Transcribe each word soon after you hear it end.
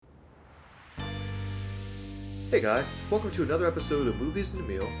Hey guys, welcome to another episode of Movies and a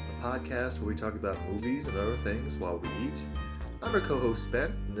Meal, a podcast where we talk about movies and other things while we eat. I'm your co-host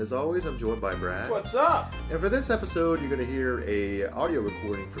Ben, and as always I'm joined by Brad. What's up? And for this episode you're going to hear a audio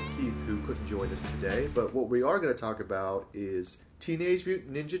recording from Keith, who couldn't join us today, but what we are going to talk about is Teenage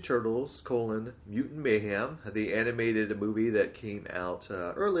Mutant Ninja Turtles, Mutant Mayhem, the animated movie that came out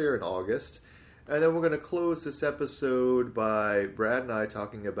earlier in August. And then we're going to close this episode by Brad and I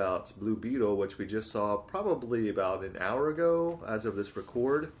talking about Blue Beetle, which we just saw probably about an hour ago as of this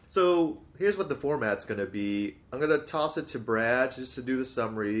record. So here's what the format's going to be. I'm going to toss it to Brad just to do the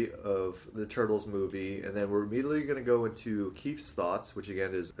summary of the Turtles movie, and then we're immediately going to go into Keith's thoughts, which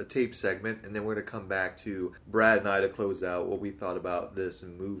again is a tape segment, and then we're going to come back to Brad and I to close out what we thought about this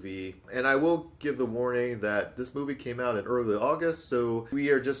movie. And I will give the warning that this movie came out in early August, so we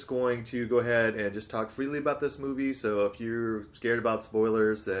are just going to go ahead and just talk freely about this movie. So if you're scared about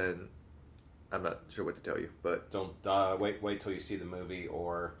spoilers, then I'm not sure what to tell you. But don't wait till you see the movie,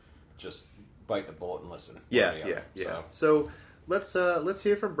 or just bite the bullet and listen. Yeah. So let's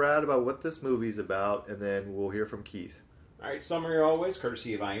hear from Brad about what this movie's about, and then we'll hear from Keith. All right, summary always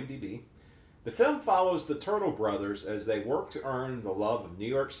courtesy of IMDb. The film follows the Turtle brothers as they work to earn the love of New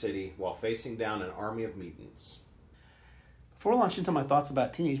York City while facing down an army of mutants. Before launching into my thoughts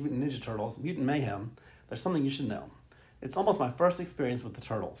about Teenage Mutant Ninja Turtles, Mutant Mayhem, there's something you should know. It's almost my first experience with the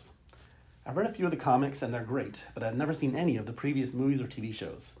Turtles. I've read a few of the comics and they're great, but I've never seen any of the previous movies or TV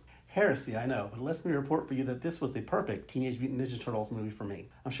shows. Heresy, I know, but let me report for you that this was the perfect Teenage Mutant Ninja Turtles movie for me.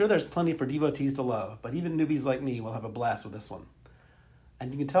 I'm sure there's plenty for devotees to love, but even newbies like me will have a blast with this one.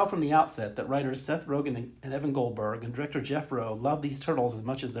 And you can tell from the outset that writers Seth Rogen and Evan Goldberg and director Jeff Rowe love these Turtles as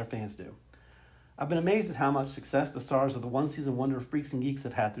much as their fans do. I've been amazed at how much success the stars of the one-season wonder Freaks and Geeks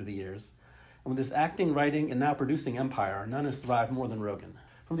have had through the years. And with this acting, writing, and now producing empire, none has thrived more than Rogen.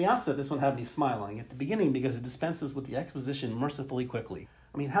 From the outset, this one had me smiling. At the beginning, because it dispenses with the exposition mercifully quickly.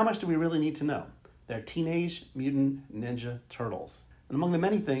 I mean, how much do we really need to know? They're Teenage Mutant Ninja Turtles. And among the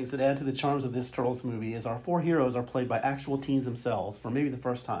many things that add to the charms of this Turtles movie is our four heroes are played by actual teens themselves for maybe the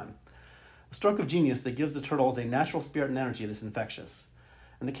first time. A stroke of genius that gives the Turtles a natural spirit and energy that's infectious.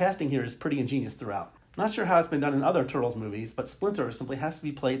 And the casting here is pretty ingenious throughout. Not sure how it's been done in other Turtles movies, but Splinter simply has to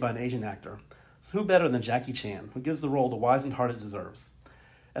be played by an Asian actor. So who better than Jackie Chan, who gives the role the wizened heart it deserves.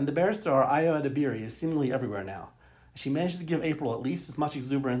 And the bear star Ayo Edebiri is seemingly everywhere now. She manages to give April at least as much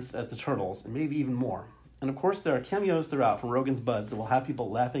exuberance as the Turtles, and maybe even more. And of course there are cameos throughout from Rogen's buds that will have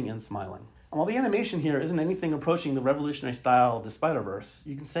people laughing and smiling. And while the animation here isn't anything approaching the revolutionary style of the Spider-Verse,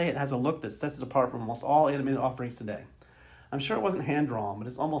 you can say it has a look that sets it apart from almost all animated offerings today. I'm sure it wasn't hand-drawn, but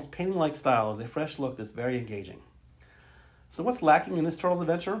its almost painting-like style is a fresh look that's very engaging. So what's lacking in this Turtles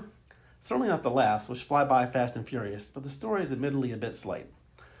adventure? Certainly not the laughs, which fly by fast and furious, but the story is admittedly a bit slight.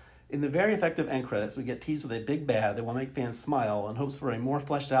 In the very effective end credits, we get teased with a big bad that will make fans smile in hopes for a more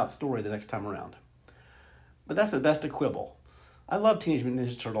fleshed-out story the next time around. But that's at best a quibble. I love Teenage Mutant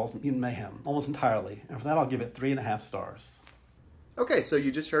Ninja Turtles Mutant Mayhem almost entirely, and for that I'll give it 3.5 stars. Okay, so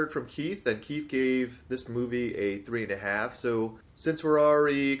you just heard from Keith, and Keith gave this movie a 3.5. So since we're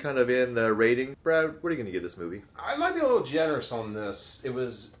already kind of in the rating, Brad, what are you going to give this movie? I might be a little generous on this. It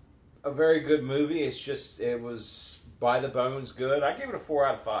was a very good movie. It was by the bones good. I give it a 4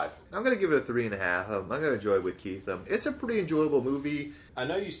 out of 5. I'm going to give it a 3.5. I'm going to enjoy it with Keith. It's a pretty enjoyable movie. I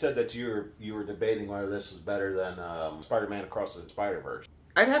know you said that you were debating whether this was better than Spider-Man Across the Spider-Verse.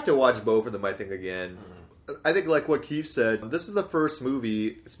 I'd have to watch both of them, I think, again. Mm-hmm. I think, like what Keith said, this is the first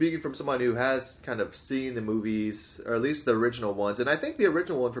movie, speaking from someone who has kind of seen the movies, or at least the original ones, and I think the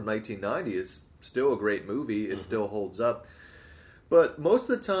original one from 1990 is still a great movie. It still holds up. But most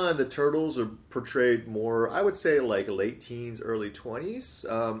of the time, the Turtles are portrayed more, I would say, like late teens, early 20s.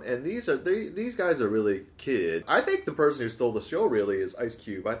 And these guys are really kid. I think the person who stole the show really is Ice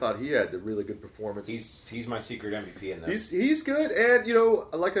Cube. I thought he had a really good performance. He's my secret MVP in this. He's good, and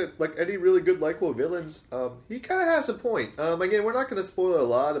like any really good likable villains, he kind of has a point. Again, we're not going to spoil a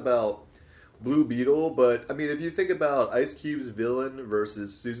lot about Blue Beetle, but I mean, if you think about Ice Cube's villain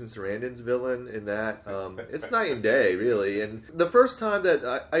versus Susan Sarandon's villain in that, it's night and day, really. And the first time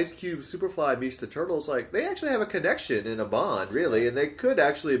that Ice Cube Superfly meets the Turtles, like, they actually have a connection and a bond, really, and they could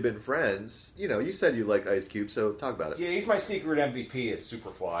actually have been friends. You said you like Ice Cube, so talk about it. Yeah, he's my secret MVP as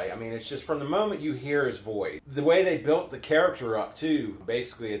Superfly. I mean, it's just from the moment you hear his voice, the way they built the character up too.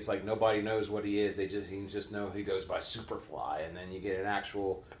 Basically, it's like nobody knows what he is. He just know he goes by Superfly, and then you get an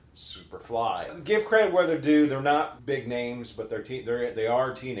actual Superfly. Give credit where they're due. They're not big names, but they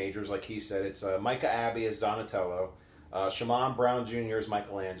are teenagers, like he said. It's Micah Abbey as Donatello, Shaman Brown Jr. as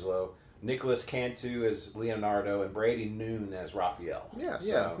Michelangelo, Nicholas Cantu as Leonardo, and Brady Noon as Raphael.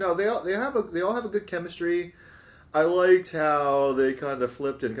 Yeah. No, they all have a good chemistry. I liked how they kind of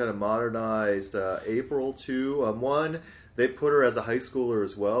flipped and kind of modernized April too. One, they put her as a high schooler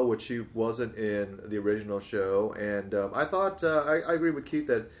as well, which she wasn't in the original show. And I thought I agree with Keith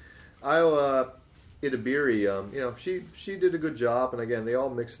that Iowa Itabiri, she did a good job. And again, they all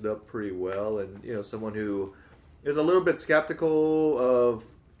mixed it up pretty well. And someone who is a little bit skeptical of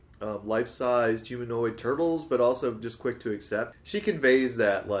life-sized humanoid turtles, but also just quick to accept. She conveys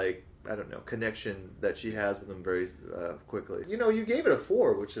that connection that she has with them very quickly. You gave it a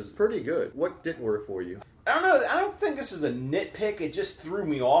 4, which is pretty good. What didn't work for you? I don't know. I don't think this is a nitpick. It just threw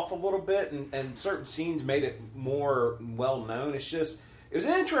me off a little bit, and certain scenes made it more well-known. It was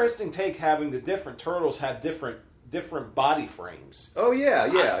an interesting take having the different turtles have different body frames. Oh,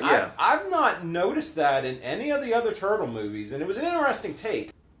 yeah. I've not noticed that in any of the other Turtle movies, and it was an interesting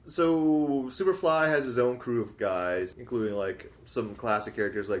take. So, Superfly has his own crew of guys, including, some classic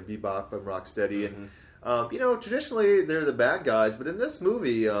characters like Bebop and Rocksteady. Mm-hmm. And, traditionally, they're the bad guys, but in this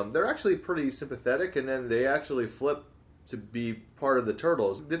movie, they're actually pretty sympathetic, and then they actually flip to be part of the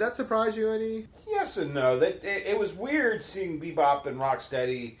Turtles. Did that surprise you any? Yes and no. It was weird seeing Bebop and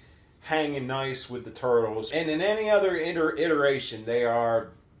Rocksteady hanging nice with the Turtles. And in any other iteration, they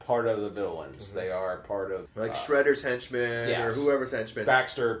are part of the villains. Mm-hmm. They are part of... Shredder's henchmen, or whoever's henchmen.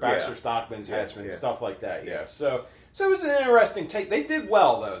 Baxter Stockman's henchmen, stuff like that, yeah. So it was an interesting take. They did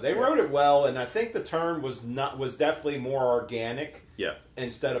well, though. They wrote it well, and I think the turn was definitely more organic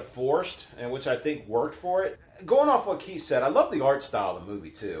instead of forced, and which I think worked for it. Going off what Keith said, I love the art style of the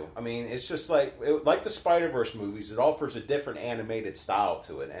movie, too. I mean, it's just like the Spider-Verse movies, it offers a different animated style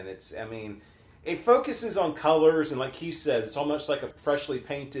to it, and it focuses on colors, and like Keith says, it's almost like a freshly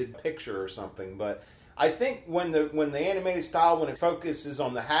painted picture or something, but I think when the animated style, when it focuses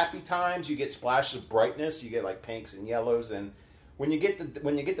on the happy times, you get splashes of brightness. You get like pinks and yellows, and when you get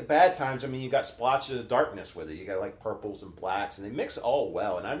the bad times, you got splotches of darkness with it. You got like purples and blacks, and they mix all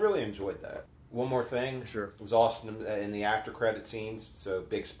well. And I really enjoyed that. One more thing, sure, it was awesome in the after credit scenes. So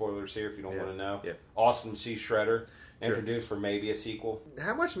big spoilers here if you don't want to know. Yeah. Awesome to see Shredder introduced for maybe a sequel.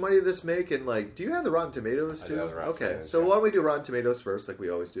 How much money did this make? And do you have the Rotten Tomatoes too? I do have the Rotten Tomatoes, so why don't we do Rotten Tomatoes first, like we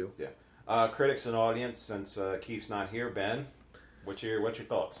always do? Yeah. Critics and audience, since Keith's not here, Ben, what's your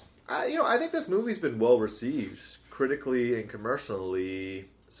thoughts? I think this movie's been well received critically and commercially.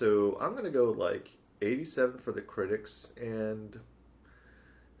 So I'm gonna go 87 for the critics, and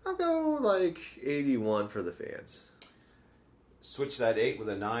I'll go 81 for the fans. Switch that 8 with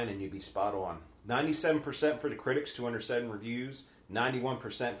a 9, and you'd be spot on. 97% for the critics, 207 reviews.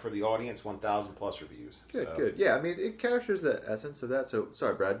 91% for the audience, 1,000 plus reviews. Good. Yeah, it captures the essence of that. So,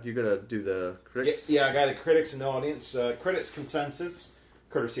 sorry, Brad, you're going to do the critics? Yeah, I got a critics and audience. Critics consensus,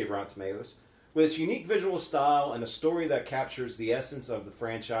 courtesy of Rotten Tomatoes. With its unique visual style and a story that captures the essence of the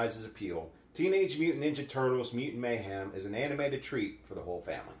franchise's appeal, Teenage Mutant Ninja Turtles Mutant Mayhem is an animated treat for the whole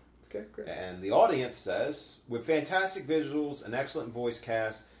family. Okay, great. And the audience says, with fantastic visuals, an excellent voice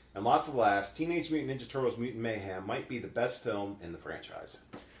cast, and lots of laughs, Teenage Mutant Ninja Turtles Mutant Mayhem might be the best film in the franchise.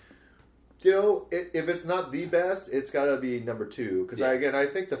 If it's not the best, it's got to be number 2. Because, I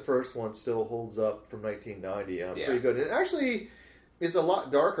think the first one still holds up from 1990. Pretty good. And actually, it's a lot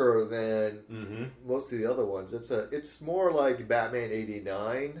darker than most of the other ones. It's more like Batman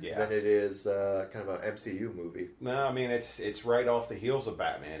 89 than it is kind of an MCU movie. No, it's right off the heels of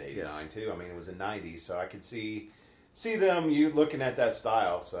Batman 89, too. It was in 90s, so I could see them looking at that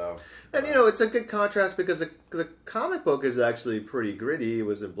style. So, and it's a good contrast because the comic book is actually pretty gritty. It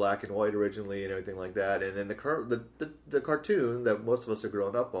was in black and white originally and everything like that. And then the cartoon that most of us are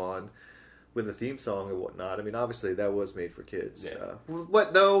growing up on with the theme song and whatnot. Obviously that was made for kids.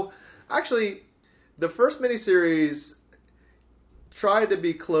 But though, actually, the first miniseries tried to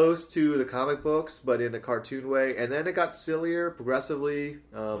be close to the comic books, but in a cartoon way, and then it got sillier progressively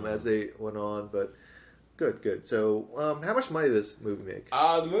as they went on. But good. So, how much money did this movie make?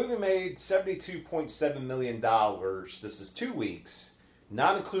 The movie made $72.7 million. This is 2 weeks,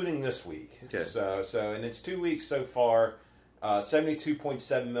 not including this week. Okay. So in its 2 weeks so far,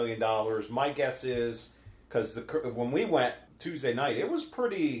 $72.7 million. My guess is, because when we went Tuesday night, it was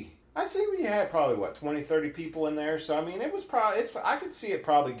pretty... I'd say we had probably, 20, 30 people in there. So, it was probably... I could see it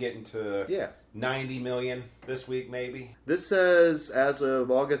probably getting to 90 million this week, maybe. This says, as of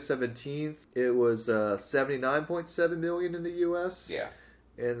August 17th, it was 79.7 million in the U.S. Yeah.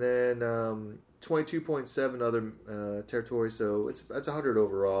 And then 22.7 other territories, so it's 100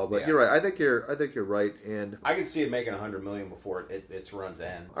 overall. But you're right. I think you're right, and I could see it making 100 million before its runs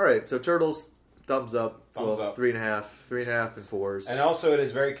end. All right, so Turtles... Thumbs up. Thumbs up. 3.5 and 4s. And also, it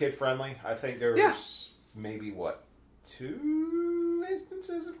is very kid friendly. I think there's maybe 2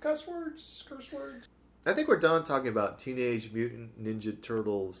 instances of curse words. I think we're done talking about Teenage Mutant Ninja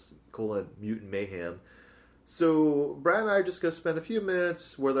Turtles, Mutant Mayhem. So, Brad and I are just going to spend a few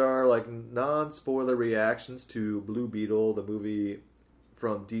minutes where there are, like, non-spoiler reactions to Blue Beetle, the movie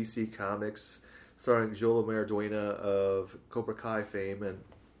from DC Comics, starring Joel Duena of Cobra Kai fame. And,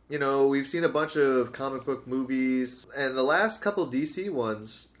 you know, we've seen a bunch of comic book movies, and the last couple DC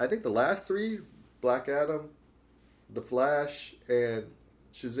ones, I think the last three, Black Adam, The Flash, and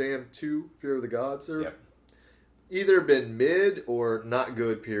Shazam 2, Fear of the Gods, are either been mid or not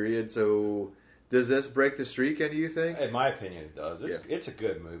good, period. So does this break the streak, do you think? In my opinion, it does. It's a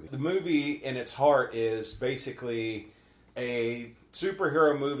good movie. The movie in its heart is basically a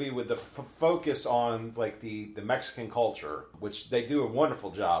superhero movie with the focus on like the Mexican culture, which they do a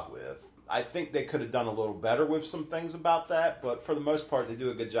wonderful job with. I think they could have done a little better with some things about that, but for the most part, they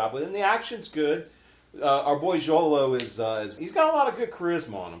do a good job with it. And the action's good. Our boy Jolo is he's got a lot of good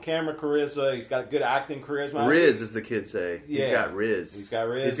charisma on him. Camera charisma. He's got good acting charisma. Riz, as the kids say. Yeah. He's got Riz. He's got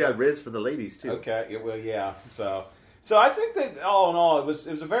Riz. He's got Riz for the ladies too. Okay. Well, yeah. So I think that all in all, it was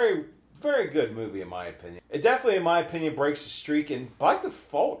a very, very good movie in my opinion. It definitely, in my opinion, breaks the streak, and by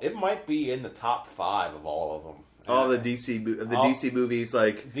default, it might be in the top 5 of all of them. All the DC movies,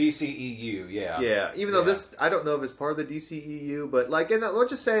 like DCEU, yeah. Even though this, I don't know if it's part of the DCEU, but like, and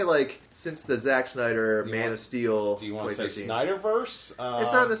let's just say, like, since the Zack Snyder Man of Steel, do you want to say Snyderverse?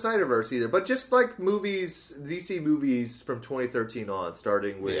 It's not in the Snyderverse either, but just like DC movies from 2013 on,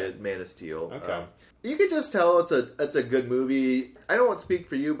 starting with Man of Steel. Okay. You could just tell it's a good movie. I don't want to speak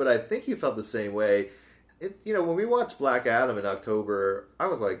for you, but I think you felt the same way. When we watched Black Adam in October, I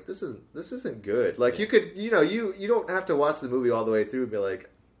was like, this isn't good. Like, you could, you don't have to watch the movie all the way through and be like,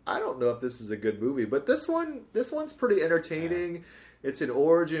 I don't know if this is a good movie. But this one's pretty entertaining. Yeah. It's an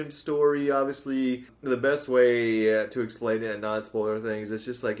origin story, obviously. The best way to explain it and non-spoiler things is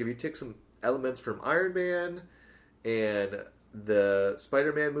just like, if you take some elements from Iron Man and the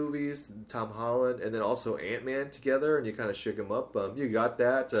Spider-Man movies, Tom Holland, and then also Ant-Man together, and you kind of shook them up. You got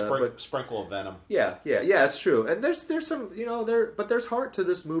that. Sprinkle of Venom. Yeah, it's true. And there's some, but there's heart to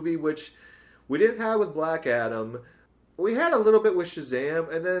this movie, which we didn't have with Black Adam. We had a little bit with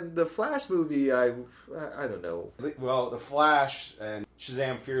Shazam, and then the Flash movie, I don't know. Well, the Flash and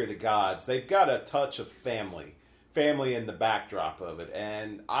Shazam: Fury of the Gods, they've got a touch of family in the backdrop of it.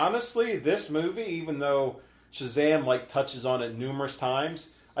 And honestly, this movie, even though Shazam touches on it numerous times,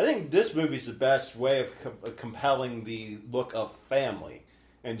 I think this movie's the best way of compelling the look of family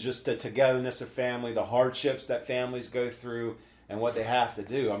and just the togetherness of family, the hardships that families go through, and what they have to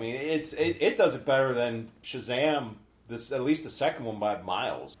do. I mean, it does it better than Shazam. At least the second one by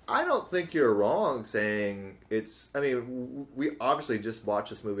miles. I don't think you're wrong saying it's. I mean, we obviously just watched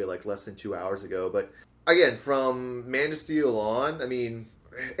this movie like less than 2 hours ago, but again, from Man of Steel on, I mean,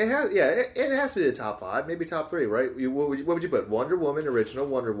 it has to be the top 5, maybe top 3, right? What would you put? Wonder Woman, original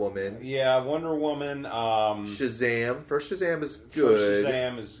Wonder Woman. Yeah, Wonder Woman. Shazam. First Shazam is good. First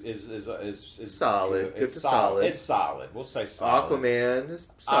Shazam is solid. Good to solid. It's solid. We'll say solid. Aquaman is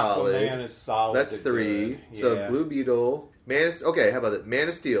solid. Aquaman is solid. That's 3. So Blue Beetle. Okay, how about it? Man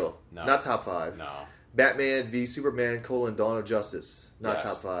of Steel. No. Not top 5. No. Batman v Superman: Dawn of Justice. Not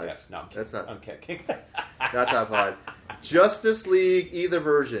top 5. Yes. No, I'm kidding. That's not. I'm kidding. Not top 5. Justice League, either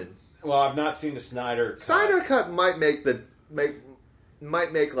version. Well, I've not seen the Snyder cut. Snyder cut might make the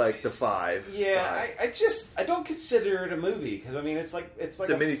 5. Yeah, 5. I don't consider it a movie because I mean it's like a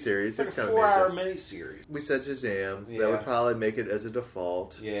miniseries. It's like a 4-hour miniseries. We said Shazam. Yeah. That would probably make it as a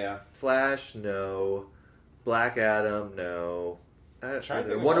default. Yeah. Flash, no. Black Adam, no.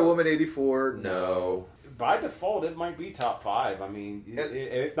 Wonder Woman 84, no. By default, it might be top 5. I mean,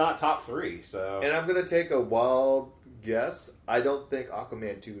 if not top 3. So. And I'm going to take a wild guess. I don't think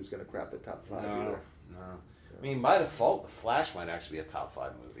Aquaman 2 is going to crack the top 5 either. No. I mean, by default, The Flash might actually be a top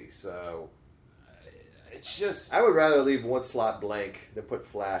 5 movie. So it's just. I would rather leave one slot blank than put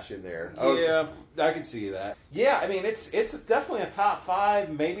Flash in there. Yeah, I can see that. Yeah, I mean, it's definitely a top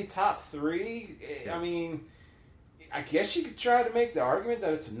 5, maybe top 3. I mean, I guess you could try to make the argument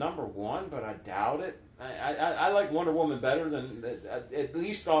that it's a number 1, but I doubt it. I like Wonder Woman better than, at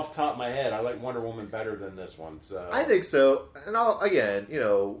least off the top of my head, I like Wonder Woman better than this one. So I think so. And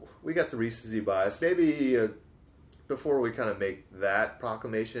we got the recency bias. Maybe before we kind of make that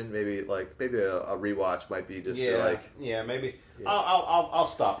proclamation, maybe a rewatch might be just maybe. Yeah. I'll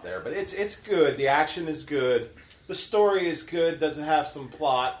stop there. But it's good. The action is good. The story is good. Doesn't have some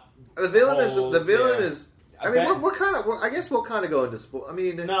plot. The villain is. I mean, we're kind of. I guess we'll kind of go into spoil. I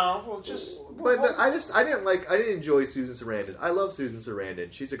mean, no, we'll just. I didn't enjoy Susan Sarandon. I love Susan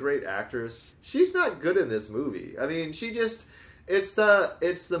Sarandon. She's a great actress. She's not good in this movie. I mean, she just. It's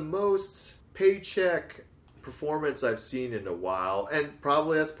the most paycheck performance I've seen in a while, and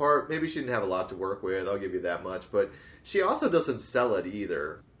probably that's part. Maybe she didn't have a lot to work with. I'll give you that much, but she also doesn't sell it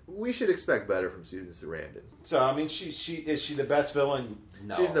either. We should expect better from Susan Sarandon. So I mean, she is she the best villain?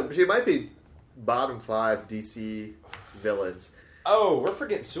 No, she might be bottom 5 DC villains. Oh, we're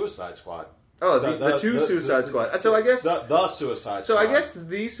forgetting Suicide Squad. Oh, the two Suicide Squad. So I guess the Suicide Squad. So I guess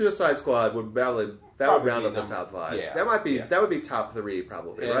the Suicide Squad would round up the top 5. Yeah, that would be top 3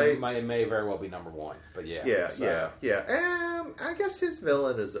 probably, right? It may very well be number 1, but yeah. I guess his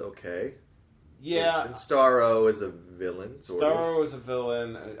villain is okay. Yeah, and Starro is a villain. Starro is a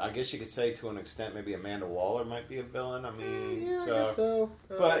villain. I guess you could say to an extent maybe Amanda Waller might be a villain. I mean, I guess so.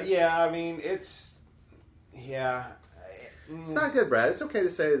 But yeah, I mean it's not good, Brad. It's okay to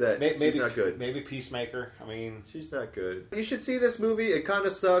say that she's not good. Maybe Peacemaker. I mean, she's not good. You should see this movie. It kind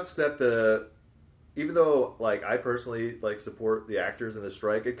of sucks that even though like I personally like support the actors in the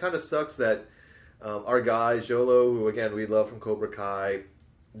strike, it kind of sucks that our guy Jolo, who again we love from Cobra Kai,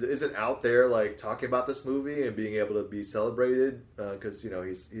 isn't out there like talking about this movie and being able to be celebrated because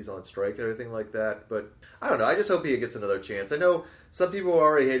he's on strike and everything like that. But I don't know. I just hope he gets another chance. I know some people are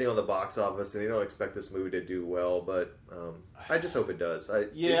already hating on the box office and they don't expect this movie to do well, but I just hope it does.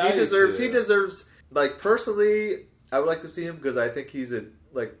 He deserves. Like personally, I would like to see him because I think he's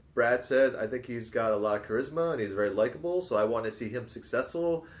like Brad said. I think he's got a lot of charisma and he's very likable. So I want to see him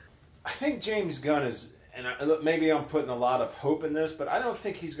successful. I think James Gunn is. And maybe I'm putting a lot of hope in this, but I don't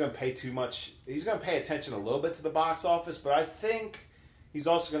think he's going to pay too much. He's going to pay attention a little bit to the box office, but I think he's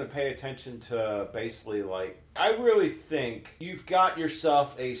also going to pay attention to basically I really think you've got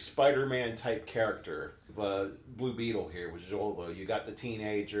yourself a Spider-Man type character, the Blue Beetle here with Jolo. You got the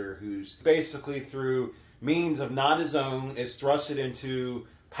teenager who's basically through means of not his own is thrusted into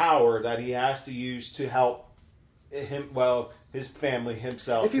power that he has to use to help his family,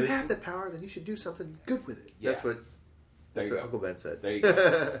 himself. If you have the power, then you should do something good with it. Yeah. That's what Uncle Ben said. There you go.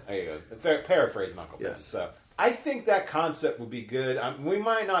 There you go. Paraphrasing Uncle Ben. Yes. So I think that concept would be good. We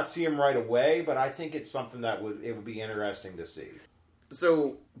might not see him right away, but I think it's something that would be interesting to see.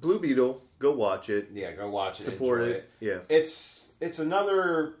 So Blue Beetle, go watch it. Yeah, go watch it. Support enjoy it. Yeah, it's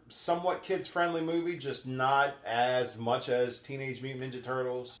another somewhat kids friendly movie, just not as much as Teenage Mutant Ninja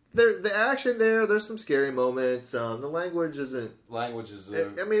Turtles. The action there's some scary moments. The language isn't. Language is.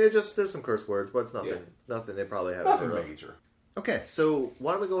 There's some curse words, but it's nothing. Yeah. Nothing they probably haven't Nothing heard of. major. Okay, so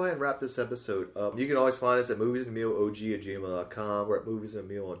why don't we go ahead and wrap this episode up? You can always find us at moviesandmealog@gmail.com. We're at Movies and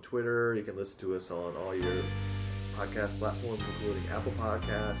Meal on Twitter. You can listen to us on all your podcast platforms, including Apple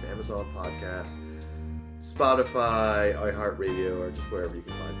Podcasts, Amazon Podcasts, Spotify, iHeartRadio, or just wherever you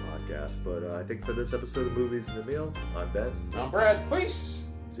can find podcasts. But I think for this episode of Movies and the Meal, I'm Ben. I'm Brad. Peace.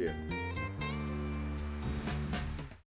 See ya.